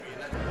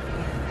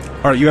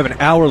All right, you have an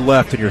hour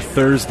left in your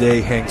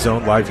Thursday Hang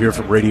Zone live here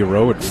from Radio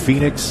Row in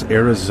Phoenix,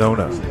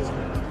 Arizona.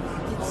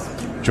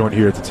 Joined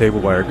here at the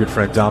table by our good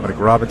friend Dominic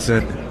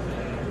Robinson.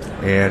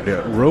 And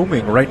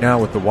roaming right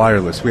now with the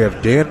wireless, we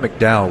have Dan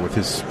McDowell with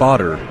his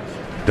spotter,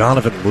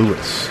 Donovan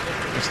Lewis.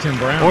 That's Tim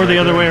Brown. Or the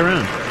other way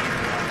around.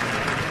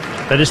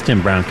 That is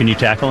Tim Brown. Can you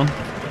tackle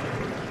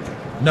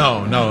him?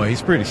 No,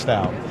 he's pretty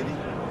stout.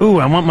 Ooh,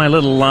 I want my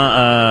little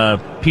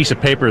piece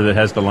of paper that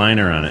has the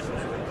liner on it.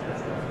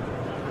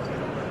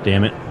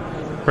 Damn it.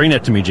 Bring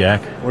that to me,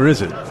 Jack. Where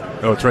is it?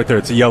 Oh, it's right there.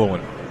 It's a yellow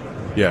one.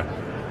 Yeah.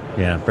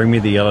 Yeah, bring me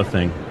the yellow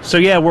thing. So,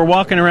 yeah, we're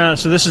walking around.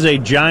 So this is a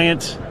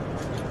giant,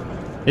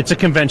 it's a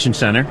convention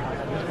center.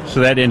 So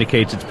that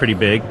indicates it's pretty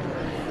big.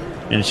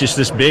 And it's just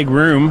this big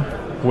room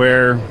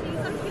where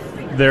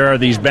there are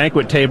these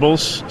banquet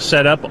tables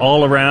set up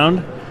all around.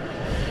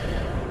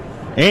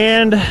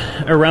 And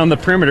around the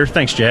perimeter,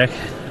 thanks, Jack.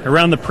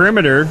 Around the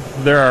perimeter,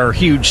 there are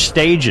huge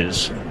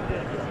stages.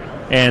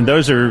 And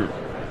those are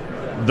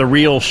the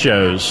real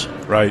shows.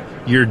 Right.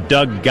 Your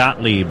Doug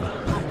Gottlieb.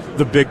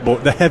 The big boy,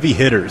 the heavy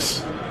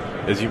hitters,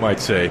 as you might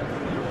say.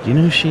 Do you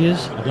know who she is?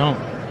 I don't.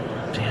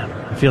 Damn,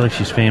 I feel like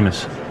she's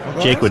famous.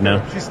 Well, Jake would know.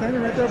 Her. She's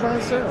standing right there by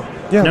herself.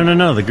 Yeah.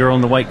 No, the girl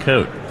in the white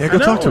coat. Yeah, go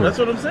talk to her. That's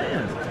what I'm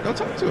saying. Go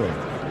talk to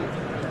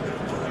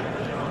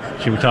her.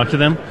 Should we talk to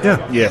them?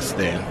 Yeah. Yes,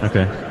 Dan.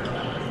 Okay.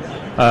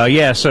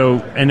 Yeah,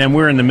 so, and then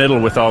we're in the middle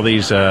with all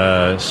these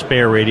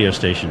spare radio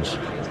stations.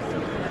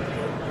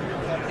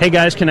 Hey,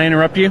 guys, can I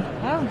interrupt you?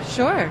 Oh,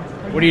 sure.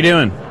 What are you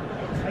doing?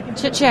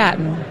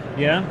 Chit-chatting.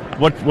 Yeah?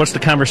 What's the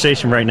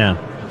conversation right now?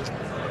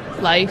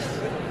 Life.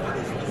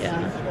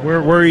 Yeah. Where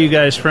are you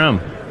guys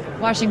from?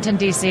 Washington,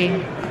 D.C.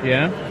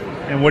 Yeah?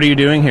 And what are you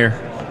doing here?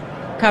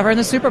 Covering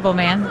the Super Bowl,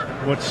 man.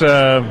 What's,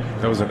 That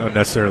was an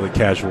unnecessarily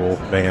casual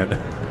man.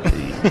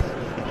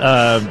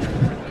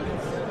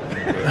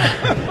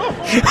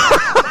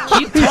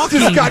 Keep talking.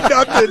 He's got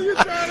nothing.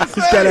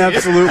 He's got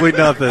absolutely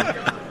nothing.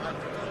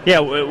 Yeah,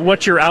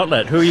 what's your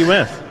outlet? Who are you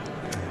with?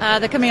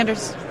 The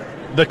Commanders.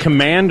 The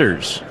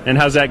Commanders. And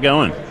how's that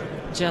going?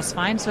 Just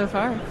fine so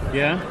far.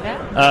 Yeah?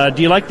 Yeah.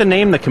 Do you like the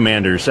name The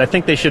Commanders? I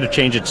think they should have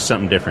changed it to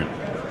something different.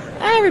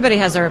 Everybody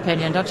has their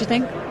opinion, don't you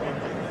think?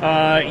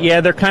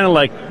 Yeah, they're kind of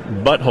like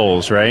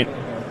buttholes, right?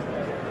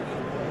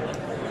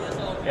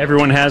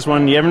 Everyone has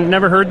one. You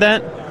never heard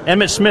that?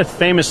 Emmitt Smith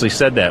famously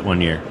said that one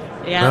year.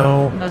 Yeah,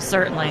 No. most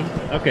certainly.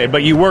 Okay,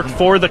 but you work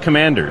for the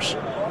Commanders.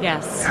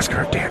 Yes. Ask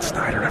her if Dan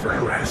Snyder ever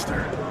harassed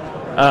her.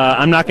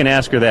 I'm not going to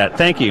ask her that.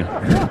 Thank you.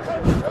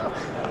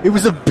 It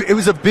was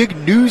a big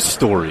news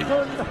story.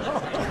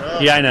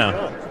 Yeah, I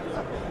know.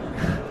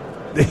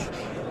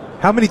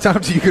 How many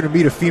times are you going to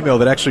meet a female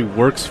that actually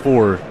works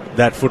for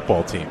that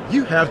football team?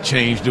 You have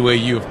changed the way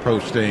you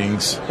approach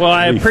things. Well,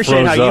 I He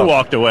appreciate how froze you up.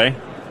 walked away.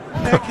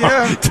 Heck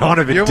yeah.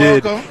 Donovan You're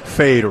did welcome.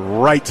 fade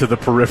right to the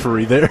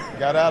periphery there.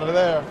 Got out of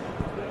there.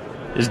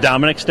 Is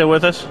Dominic still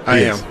with us? I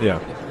He am. is, yeah.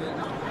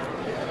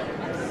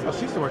 Oh,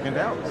 she's still working in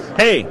Dallas.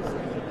 Hey,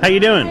 how you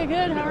doing? Hey,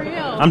 good. How are you?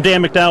 I'm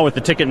Dan McDowell with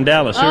the Ticket in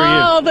Dallas. Who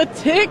are Oh, the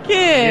ticket. you?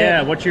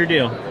 Yeah, what's your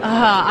deal?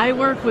 I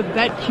work with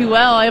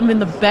BetQL. I'm in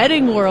the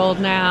betting world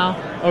now.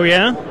 Oh,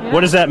 yeah? Yeah.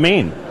 What does that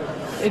mean?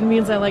 It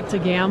means I like to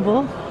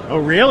gamble. Oh,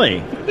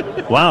 really?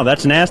 Wow,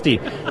 that's nasty.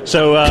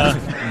 So,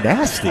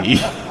 Nasty.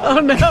 Oh,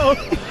 no.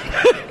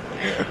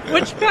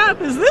 Which path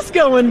is this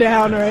going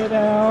down right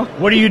now?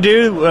 what do you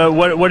do?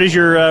 What is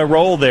your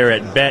role there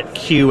at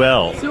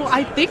BetQL? So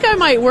I think I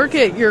might work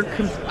at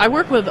I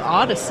work with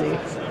Odyssey.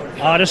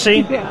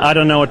 Odyssey? Yeah. I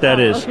don't know what that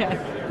Oh, is. Okay.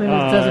 Then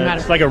it doesn't matter.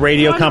 It's like a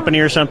radio company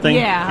or something?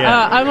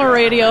 Yeah, I'm a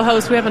radio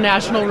host. We have a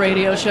national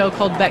radio show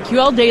called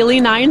BetQL Daily,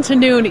 9 to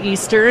noon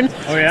Eastern.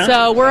 Oh, yeah?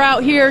 So we're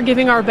out here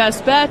giving our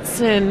best bets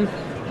and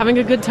having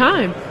a good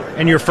time.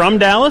 And you're from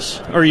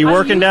Dallas? Or you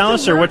work in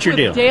Dallas? Or what's your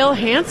deal? Dale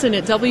Hansen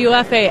at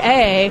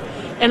WFAA,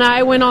 and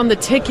I went on the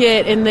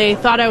ticket, and they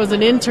thought I was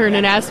an intern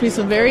and asked me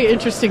some very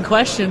interesting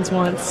questions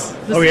once.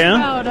 This Oh,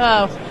 yeah? is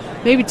about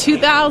maybe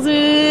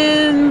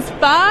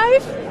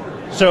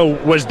 2005? So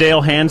was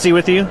Dale Hansey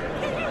with you?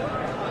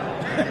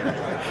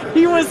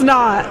 He was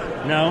not.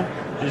 No?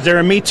 Is there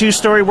a Me Too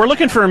story? We're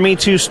looking for a Me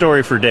Too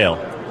story for Dale.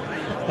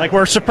 Like,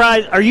 we're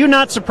surprised. Are you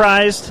not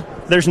surprised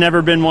there's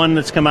never been one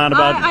that's come out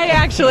about... I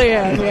actually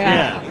am,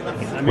 yeah.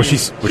 Was she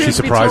Truth be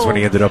surprised when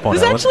he told. ended up on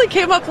This Ellen? actually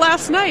came up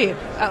last night.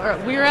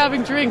 We were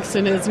having drinks,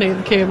 and his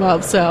name came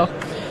up, so...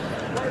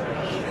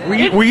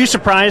 Were you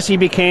surprised he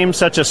became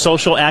such a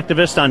social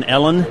activist on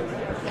Ellen?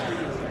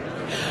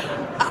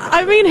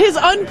 I mean, his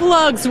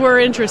unplugs were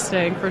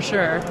interesting, for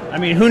sure. I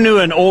mean, who knew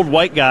an old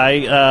white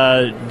guy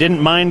didn't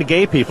mind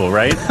gay people,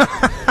 right?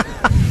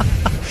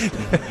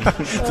 I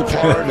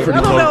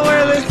don't know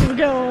where this is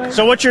going.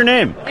 So what's your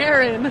name?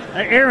 Erin.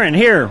 Aaron,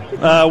 here.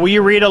 Will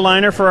you read a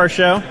liner for our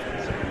show?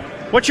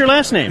 What's your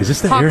last name? Is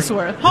this the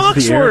Hawksworth. Aaron? Is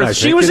this the Aaron I Hawksworth.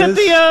 She think was it at is?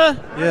 the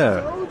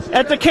Yeah.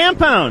 at the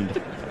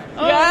compound.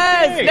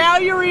 Yes, Okay. now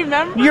you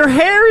remember. Your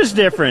hair is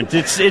different.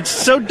 It's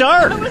so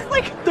dark. That was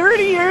like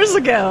 30 years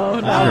ago.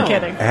 No, I'm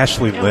kidding.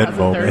 Ashley It Lynn wasn't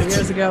 30 moment.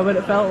 years ago, but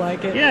it felt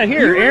like it. Yeah,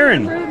 here, You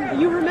Aaron. remember?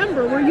 You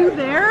remember? Were you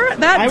there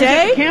that I was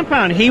day? at the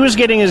compound. He was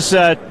getting his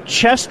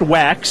chest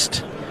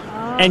waxed,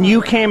 and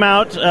you came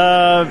out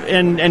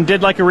and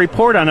did like a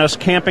report on us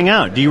camping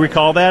out. Do you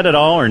recall that at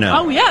all, or no?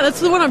 Oh, yeah, that's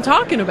the one I'm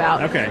talking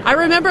about. Okay. I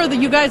remember that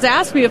you guys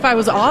asked me if I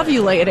was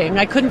ovulating.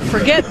 I couldn't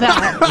forget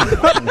that.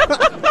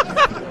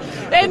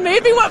 And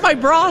maybe what my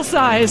bra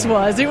size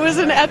was. It was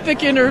an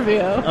epic interview.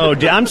 Oh,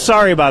 I'm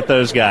sorry about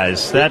those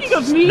guys.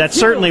 That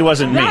certainly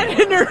wasn't me. That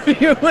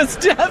interview was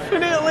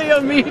definitely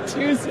a Me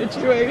Too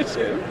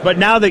situation. But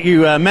now that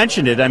you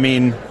mentioned it, I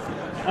mean,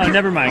 oh,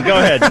 never mind. Go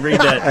ahead and read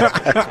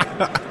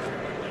that.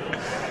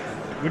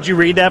 Would you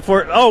read that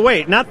for? Oh,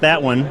 wait, not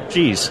that one.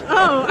 Jeez.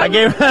 Oh, I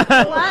gave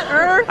Flat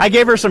Earth. I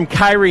gave her some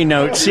Kyrie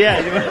notes.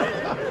 Yeah.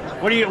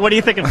 What do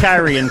you think of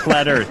Kyrie and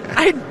Flat Earth?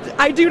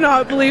 I do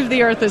not believe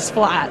the Earth is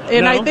flat,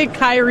 and No? I think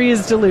Kyrie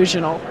is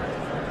delusional.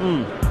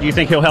 Do you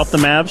think he'll help the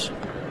Mavs?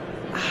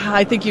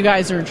 I think you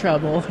guys are in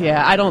trouble.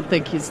 Yeah, I don't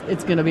think it's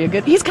going to be a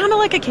good. He's kind of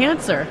like a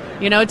cancer.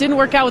 You know, it didn't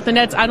work out with the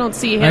Nets. I don't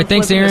see him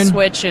thanks, flipping Erin. the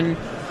switch, and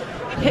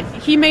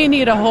he may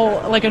need a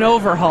an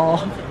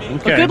overhaul. Okay.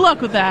 But good luck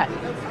with that.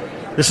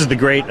 This is the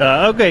great.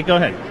 Okay, go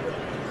ahead.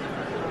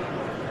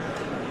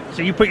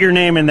 So you put your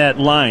name in that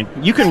line.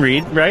 You can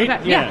read, right?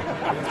 Okay, yeah.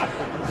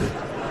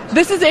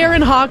 This is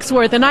Erin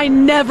Hawksworth, and I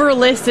never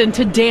listen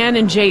to Dan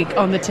and Jake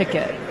on the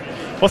ticket.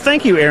 Well,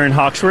 thank you, Erin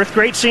Hawksworth.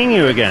 Great seeing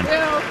you again.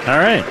 Thank you. All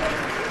right.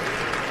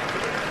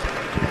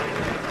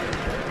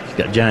 She's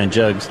got giant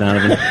jugs,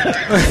 Donovan.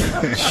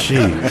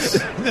 Jeez.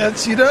 That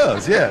she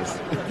does, yes.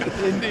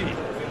 Indeed.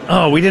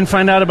 Oh, we didn't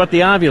find out about the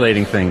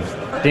ovulating thing.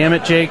 Damn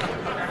it, Jake.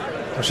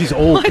 Well, she's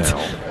old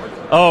now.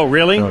 Oh,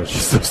 really? Oh,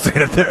 she's still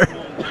standing there.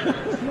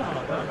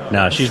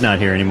 No, she's not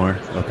here anymore.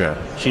 Okay.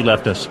 She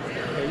left us.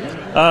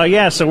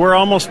 Yeah, so we're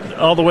almost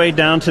all the way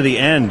down to the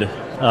end.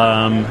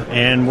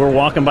 And we're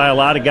walking by a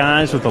lot of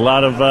guys with a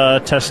lot of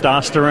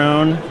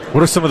testosterone.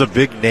 What are some of the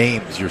big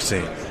names you're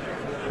seeing?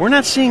 We're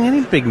not seeing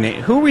any big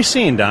names. Who are we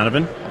seeing,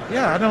 Donovan?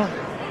 Yeah,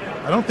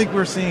 I don't think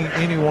we're seeing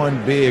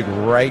anyone big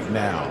right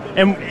now.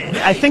 And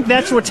I think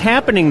that's what's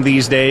happening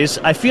these days.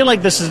 I feel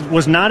like this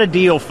was not a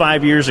deal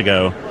 5 years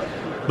ago.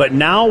 But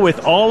now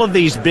with all of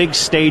these big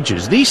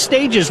stages, these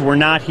stages were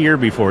not here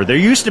before. There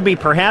used to be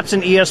perhaps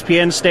an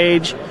ESPN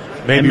stage.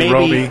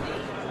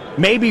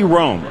 Maybe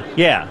Rome,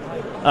 yeah.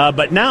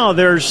 But now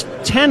there's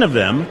 10 of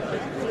them,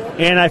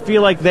 and I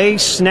feel like they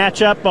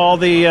snatch up all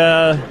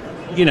the,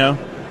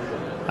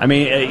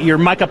 your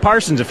Micah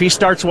Parsons, if he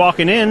starts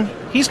walking in,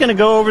 he's going to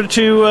go over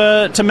to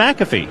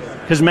McAfee,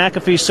 because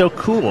McAfee's so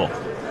cool.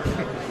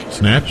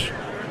 Snaps.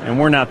 And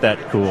we're not that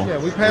cool. Yeah,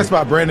 we passed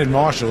by Brandon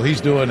Marshall.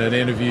 He's doing an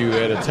interview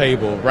at a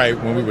table right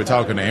when we were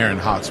talking to Erin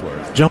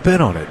Hawksworth. Jump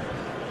in on it.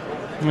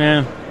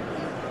 Yeah.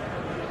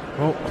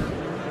 Well,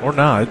 or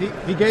not.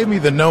 He gave me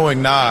the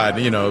knowing nod.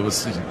 You know,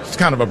 it's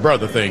kind of a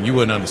brother thing. You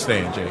wouldn't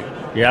understand, Jake.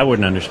 Yeah, I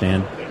wouldn't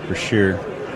understand, for sure.